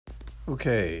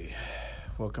Okay,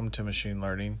 welcome to Machine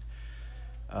Learning.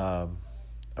 I'm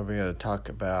going to talk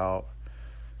about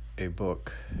a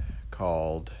book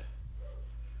called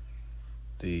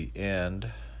The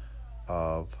End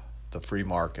of the Free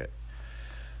Market.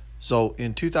 So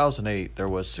in 2008, there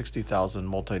was 60,000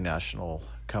 multinational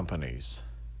companies.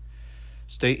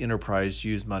 State enterprise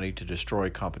used money to destroy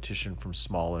competition from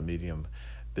small and medium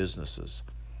businesses.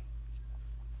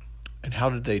 And how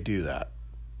did they do that?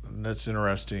 And that's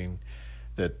interesting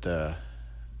that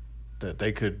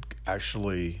they could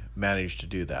actually manage to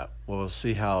do that. Well, we'll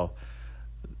see how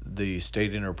the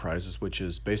state enterprises, which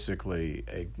is basically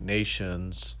a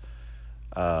nation's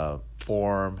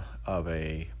form of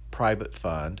a private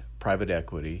fund, private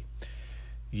equity,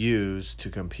 used to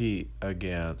compete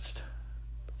against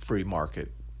free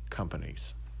market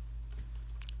companies.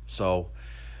 So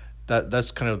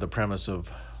that's kind of the premise of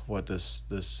what this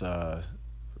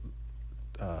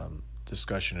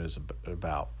discussion is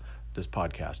about, this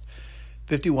podcast.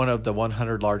 51 of the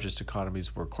 100 largest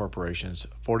economies were corporations,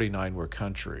 49 were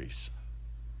countries.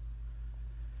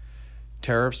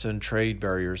 Tariffs and trade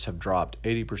barriers have dropped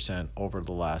 80% over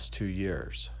the last 2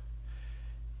 years.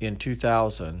 In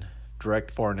 2000,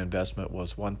 direct foreign investment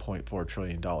was $1.4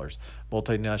 trillion.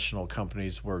 Multinational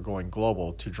companies were going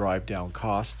global to drive down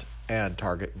costs and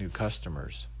target new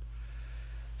customers.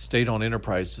 State-owned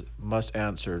enterprise must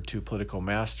answer to political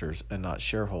masters and not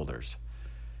shareholders.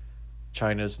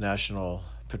 China's National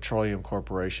Petroleum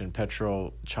Corporation,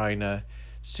 PetroChina,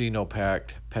 Sinopec,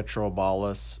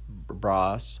 Petrobras,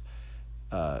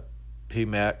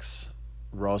 Pemex,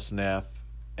 Rosneft,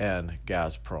 and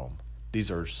Gazprom.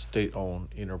 These are state-owned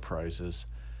enterprises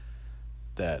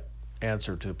that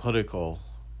answer to political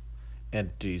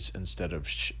entities instead of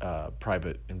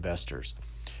private investors.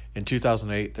 In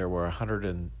 2008, there were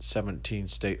 117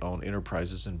 state-owned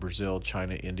enterprises in Brazil,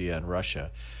 China, India, and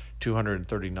Russia.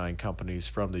 239 companies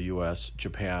from the U.S.,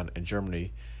 Japan, and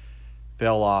Germany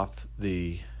fell off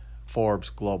the Forbes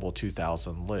Global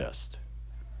 2000 list.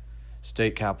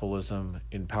 State capitalism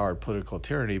empowered political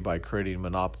tyranny by creating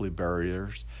monopoly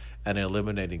barriers and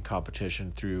eliminating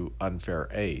competition through unfair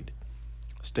aid.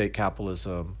 State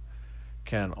capitalism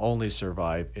can only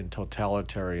survive in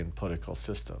totalitarian political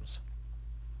systems.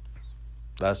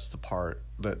 That's the part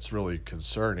that's really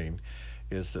concerning,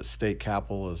 is that state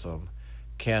capitalism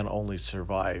can only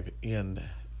survive in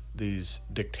these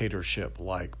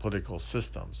dictatorship-like political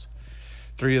systems.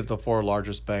 3 of the 4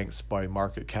 largest banks by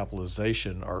market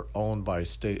capitalization are owned by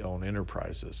state-owned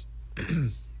enterprises.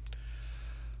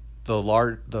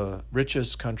 The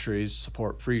richest countries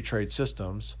support free trade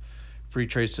systems. Free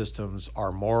trade systems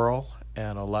are moral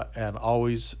and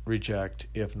always reject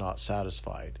if not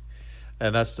satisfied.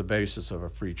 And that's the basis of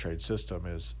a free trade system,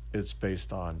 is it's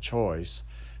based on choice.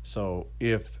 So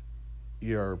if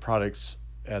your products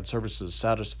and services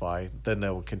satisfy, then they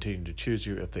will continue to choose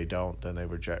you. If they don't, then they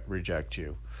reject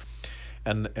you.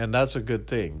 And that's a good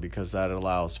thing, because that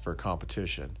allows for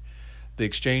competition. The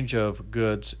exchange of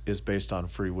goods is based on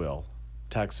free will.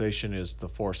 Taxation is the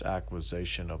forced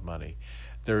acquisition of money.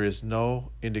 There is no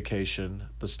indication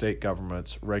the state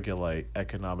governments regulate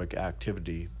economic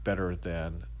activity better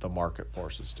than the market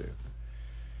forces do.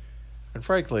 And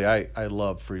frankly, I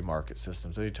love free market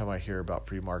systems. Anytime I hear about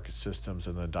free market systems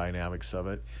and the dynamics of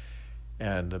it,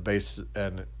 and the base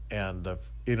and the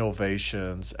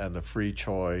innovations and the free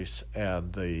choice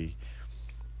and the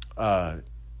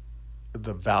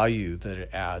value that it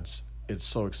adds, it's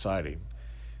so exciting.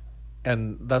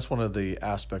 And that's one of the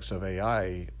aspects of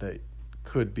AI that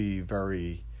could be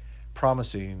very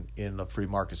promising in a free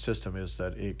market system, is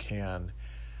that it can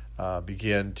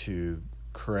begin to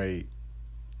create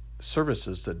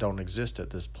services that don't exist at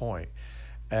this point.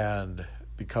 And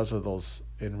because of those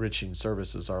enriching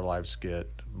services, our lives get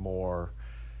more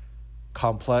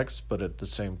complex, but at the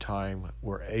same time,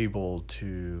 we're able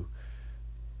to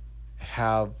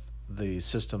have the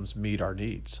systems meet our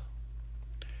needs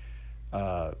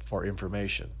for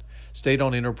information.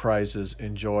 State-owned enterprises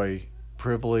enjoy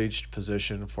privileged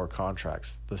position for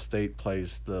contracts. The state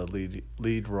plays the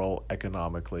lead role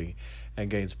economically and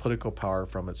gains political power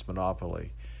from its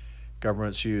monopoly.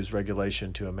 Governments use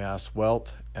regulation to amass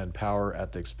wealth and power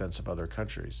at the expense of other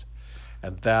countries.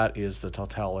 And that is the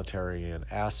totalitarian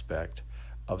aspect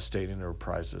of state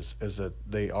enterprises, is that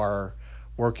they are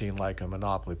working like a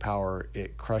monopoly power.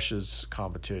 It crushes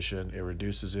competition, it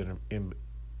reduces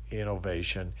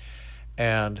innovation,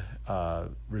 and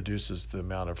reduces the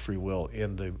amount of free will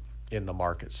in the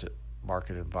market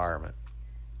environment.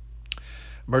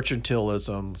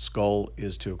 Mercantilism's goal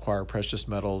is to acquire precious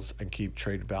metals and keep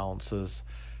trade balances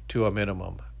to a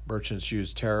minimum. Merchants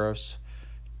use tariffs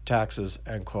taxes,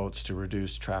 and quotes to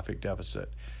reduce traffic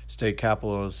deficit. State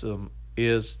capitalism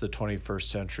is the 21st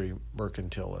century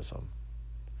mercantilism.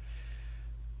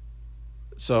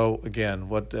 So again,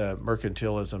 what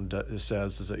mercantilism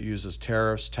says is it uses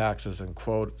tariffs, taxes, and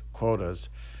quotas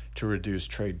to reduce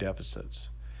trade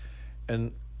deficits.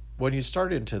 And when you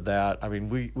start into that, I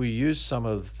mean, we use some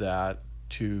of that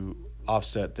to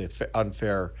offset the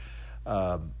unfair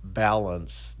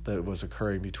balance that was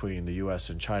occurring between the U.S.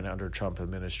 and China under Trump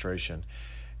administration.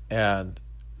 And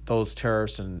those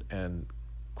tariffs and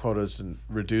quotas and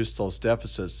reduced those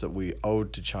deficits that we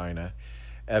owed to China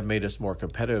and made us more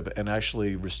competitive and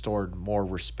actually restored more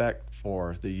respect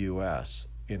for the U.S.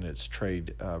 in its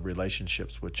trade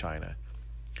relationships with China.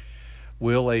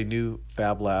 Will a new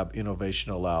Fab Lab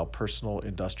innovation allow personal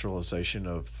industrialization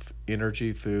of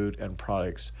energy, food, and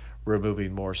products,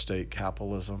 removing more state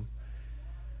capitalism?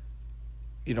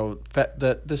 You know,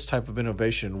 that this type of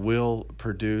innovation will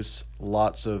produce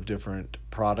lots of different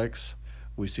products.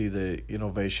 We see the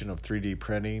innovation of 3D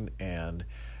printing and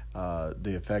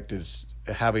the effect it's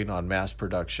having on mass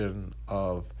production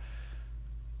of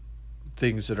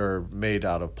things that are made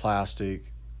out of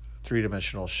plastic,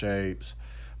 three-dimensional shapes,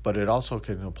 but it also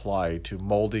can apply to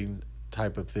molding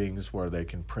type of things where they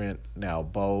can print now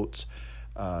boats.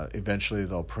 Eventually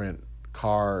they'll print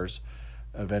cars.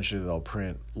 Eventually they'll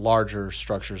print larger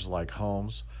structures like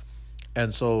homes.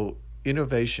 And so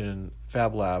innovation,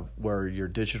 Fab Lab, where your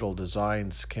digital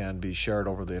designs can be shared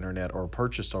over the internet or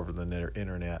purchased over the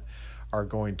internet, are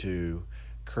going to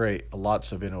create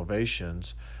lots of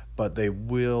innovations, but they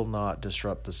will not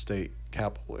disrupt the state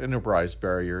capital enterprise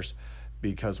barriers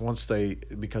because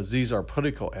these are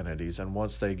political entities, and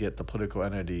once they get the political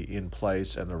entity in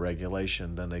place and the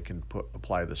regulation, then they can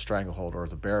apply the stranglehold or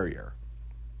the barrier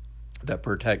that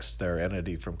protects their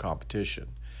entity from competition.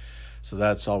 So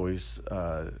that's always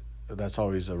a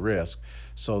risk.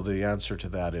 So the answer to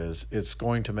that is it's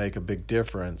going to make a big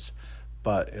difference,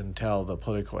 but until the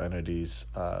political entities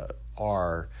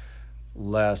are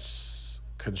less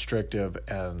constrictive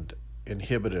and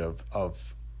inhibitive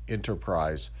of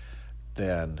enterprise,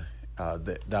 then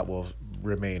that will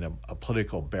remain a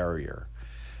political barrier.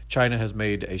 China has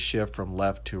made a shift from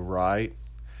left to right.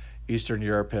 Eastern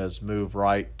Europe has moved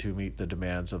right to meet the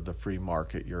demands of the free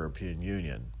market European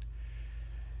Union.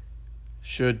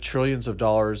 Should trillions of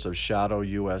dollars of shadow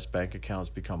U.S. bank accounts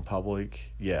become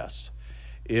public? Yes.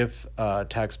 If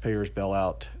taxpayers bail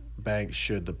out banks,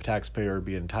 should the taxpayer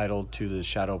be entitled to the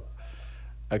shadow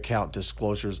account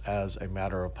disclosures as a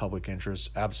matter of public interest?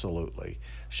 Absolutely.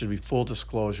 Should be full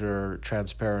disclosure,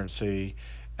 transparency,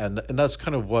 and that's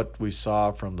kind of what we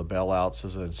saw from the bailouts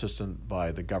as insisted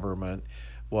by the government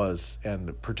was,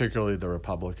 and particularly the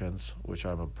Republicans, which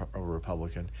I'm a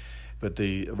Republican, but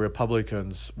the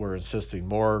Republicans were insisting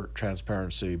more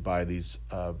transparency by these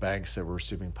banks that were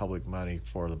receiving public money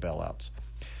for the bailouts.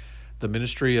 The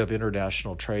Ministry of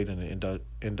International Trade and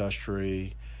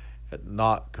Industry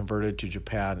not converted to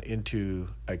Japan into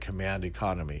a command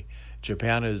economy.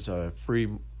 Japan is a free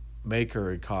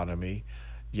maker economy.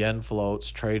 Yen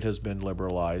floats, trade has been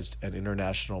liberalized, and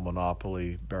international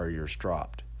monopoly barriers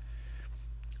dropped.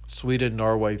 Sweden,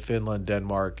 Norway, Finland,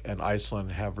 Denmark, and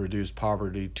Iceland have reduced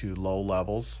poverty to low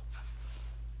levels.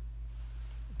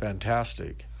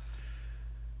 Fantastic.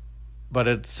 But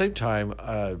at the same time,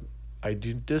 I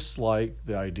do dislike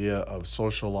the idea of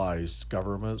socialized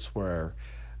governments where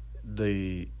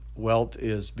the wealth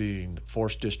is being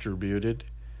forced distributed,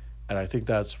 and I think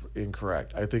that's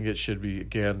incorrect. I think it should be,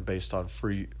 again, based on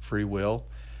free will.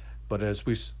 But as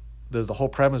the whole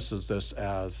premise is this: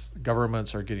 as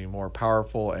governments are getting more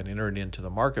powerful and entering into the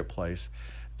marketplace,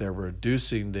 they're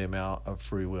reducing the amount of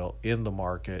free will in the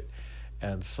market,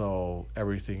 and so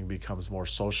everything becomes more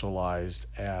socialized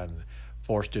and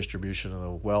forced distribution of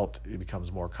the wealth, it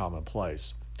becomes more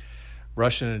commonplace.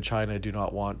 Russia and China do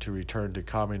not want to return to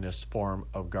communist form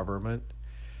of government.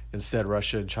 Instead,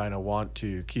 Russia and China want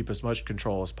to keep as much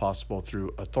control as possible through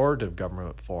authoritative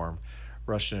government form.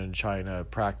 Russia and China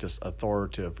practice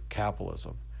authoritative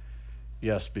capitalism.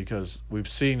 Yes, because we've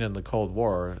seen in the Cold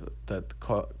War that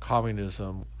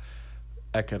communism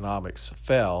economics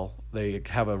fell. They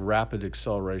have a rapid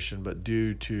acceleration, but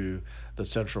due to the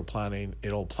central planning,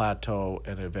 it'll plateau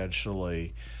and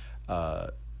eventually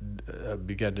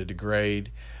begin to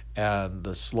degrade, and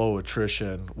the slow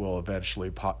attrition will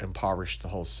eventually impoverish the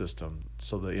whole system.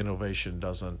 So the innovation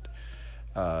doesn't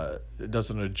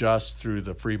adjust through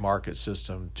the free market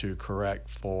system to correct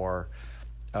for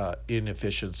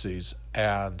inefficiencies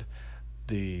and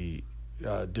the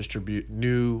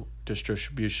new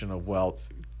distribution of wealth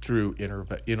through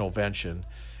innovation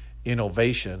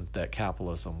that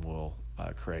capitalism will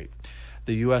create.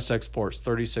 The U.S. exports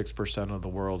 36% of the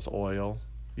world's oil.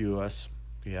 U.S.,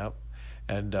 yep.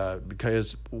 And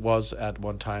because was at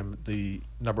one time the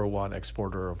number one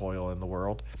exporter of oil in the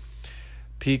world.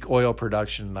 Peak oil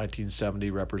production in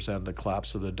 1970 represented the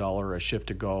collapse of the dollar, a shift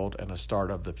to gold, and a start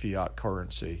of the fiat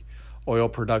currency. Oil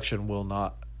production will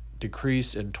not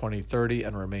decrease in 2030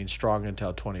 and remain strong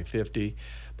until 2050.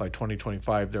 By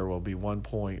 2025, there will be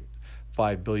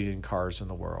 1.5 billion cars in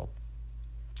the world.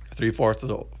 Three-fourths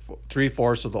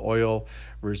of the oil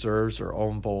reserves are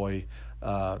owned by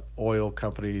oil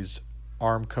companies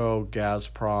Aramco,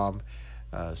 Gazprom,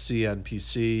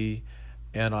 CNPC,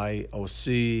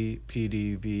 NIOC,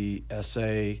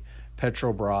 PDVSA,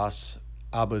 Petrobras,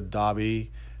 Abu Dhabi,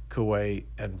 Kuwait,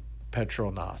 and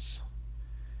Petronas.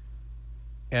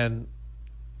 And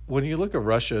when you look at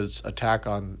Russia's attack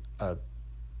on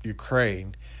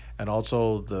Ukraine and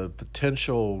also the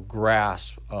potential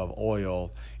grasp of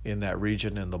oil in that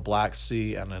region in the Black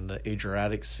Sea and in the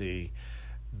Adriatic Sea,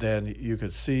 then you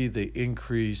could see the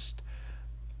increased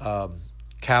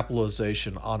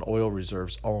capitalization on oil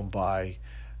reserves owned by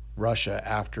Russia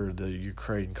after the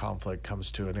Ukraine conflict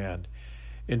comes to an end.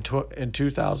 In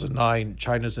 2009,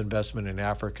 China's investment in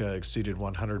Africa exceeded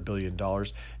 $100 billion.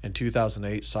 In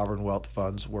 2008, sovereign wealth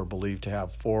funds were believed to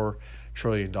have $4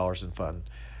 trillion in funds.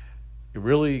 It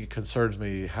really concerns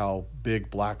me how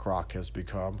big BlackRock has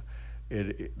become.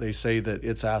 They say that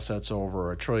its assets are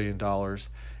over $1 trillion,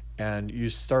 and you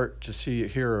start to see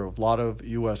here a lot of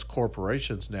U.S.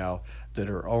 corporations now that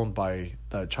are owned by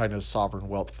the China's sovereign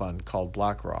wealth fund called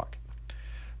BlackRock.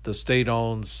 The state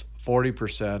owns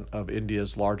 40% of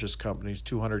India's largest companies,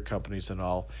 200 companies in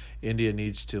all. India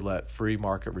needs to let free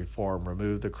market reform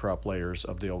remove the corrupt layers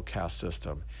of the old caste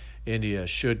system. India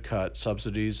should cut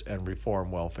subsidies and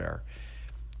reform welfare.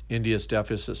 India's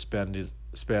deficit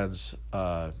spends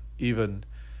even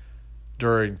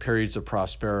during periods of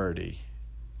prosperity.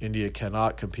 India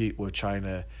cannot compete with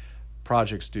China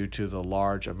projects due to the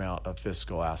large amount of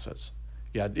fiscal assets.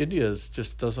 Yeah, India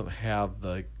just doesn't have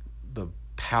the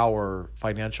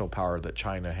financial power that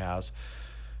China has,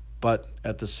 but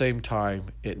at the same time,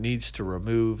 it needs to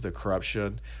remove the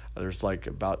corruption. There's like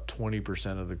about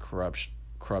 20% of the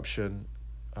corruption,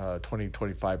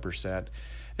 25%,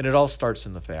 and it all starts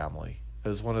in the family.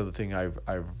 It's one of the things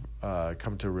I've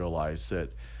come to realize,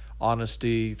 that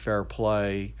honesty, fair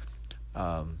play,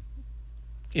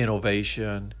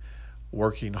 innovation,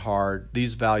 working hard,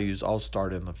 these values all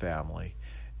start in the family.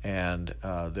 And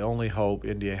the only hope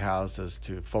India has is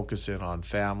to focus in on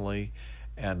family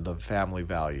and the family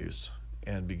values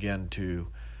and begin to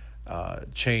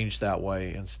change that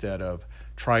way instead of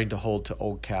trying to hold to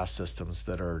old caste systems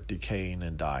that are decaying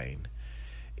and dying.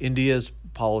 India's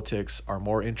politics are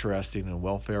more interesting in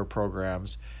welfare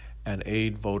programs and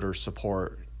aid voter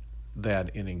support than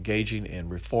in engaging in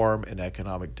reform and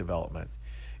economic development.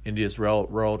 India's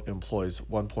railroad employs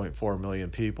 1.4 million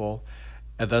people,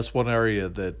 and that's one area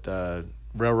that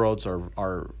railroads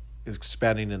are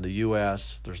expanding in the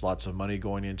U.S. There's lots of money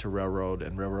going into railroad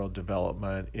and railroad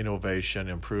development, innovation,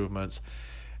 improvements,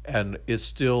 and it's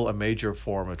still a major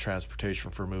form of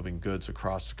transportation for moving goods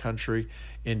across the country.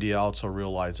 India also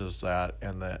realizes that,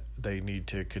 and that they need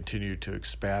to continue to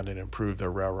expand and improve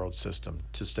their railroad system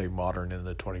to stay modern in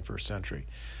the 21st century.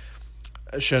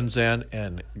 Shenzhen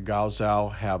and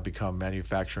Guangzhou have become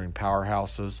manufacturing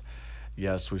powerhouses.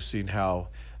 Yes, we've seen how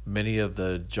many of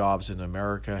the jobs in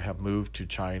America have moved to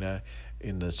China.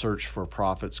 In the search for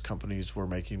profits, companies were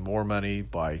making more money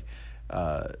by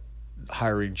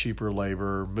hiring cheaper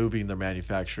labor, moving their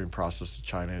manufacturing process to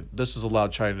China. This has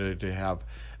allowed China to have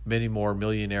many more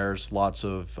millionaires, lots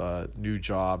of new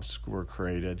jobs were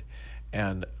created,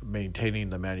 and maintaining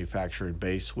the manufacturing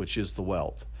base, which is the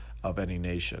wealth of any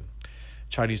nation.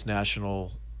 Chinese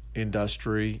national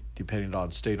industry depending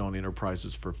on state-owned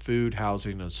enterprises for food,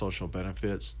 housing, and social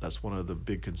benefits. That's one of the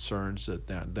big concerns, that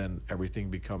then everything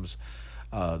becomes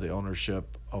the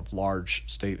ownership of large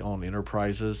state-owned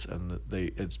enterprises, and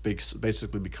it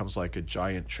basically becomes like a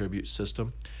giant tribute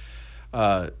system.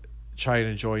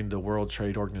 China joined the World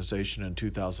Trade Organization in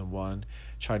 2001.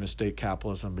 China's state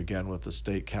capitalism began with the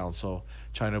State Council.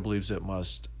 China believes it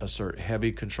must assert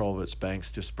heavy control of its banks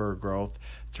to spur growth.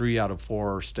 3 out of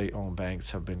 4 state-owned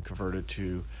banks have been converted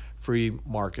to free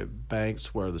market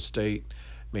banks where the state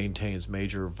maintains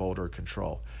major voter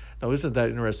control. Now, isn't that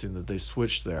interesting that they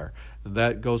switched there?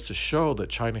 That goes to show that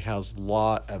China has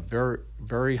a very,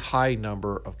 very high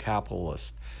number of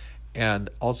capitalists, and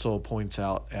also points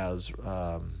out, as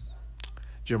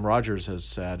Jim Rogers has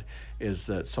said, is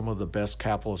that some of the best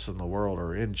capitalists in the world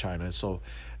are in China. So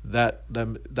that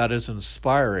is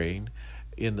inspiring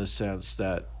in the sense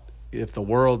that if the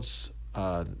world's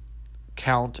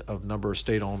count of number of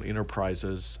state-owned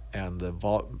enterprises and the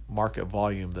market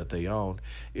volume that they own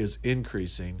is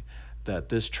increasing, that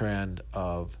this trend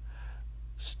of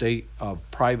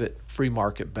private free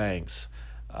market banks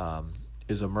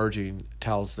is emerging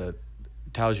tells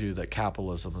you that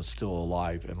capitalism is still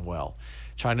alive and well.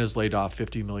 China's laid off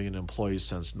 50 million employees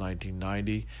since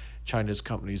 1990. China's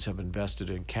companies have invested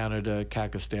in Canada,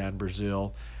 Kazakhstan,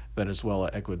 Brazil, Venezuela,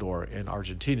 Ecuador, and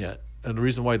Argentina. And the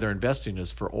reason why they're investing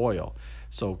is for oil.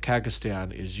 So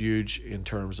Kazakhstan is huge in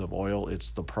terms of oil.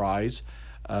 It's the prize.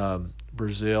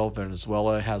 Brazil,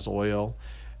 Venezuela has oil.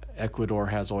 Ecuador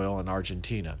has oil, and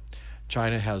Argentina.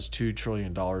 China has $2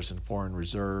 trillion in foreign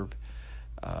reserve,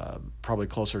 probably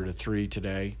closer to 3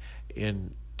 today.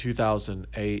 In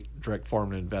 2008, direct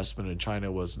foreign investment in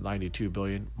China was $92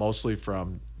 billion, mostly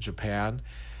from Japan.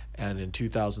 And in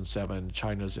 2007,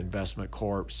 China's Investment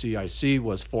Corp, CIC,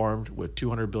 was formed with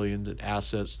 $200 billion in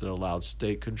assets that allowed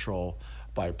state control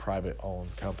by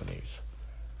private-owned companies.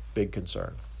 Big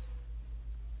concern.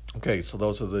 Okay, so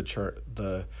those are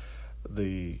the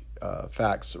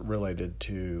facts related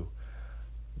to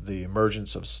the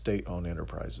emergence of state-owned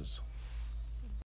enterprises.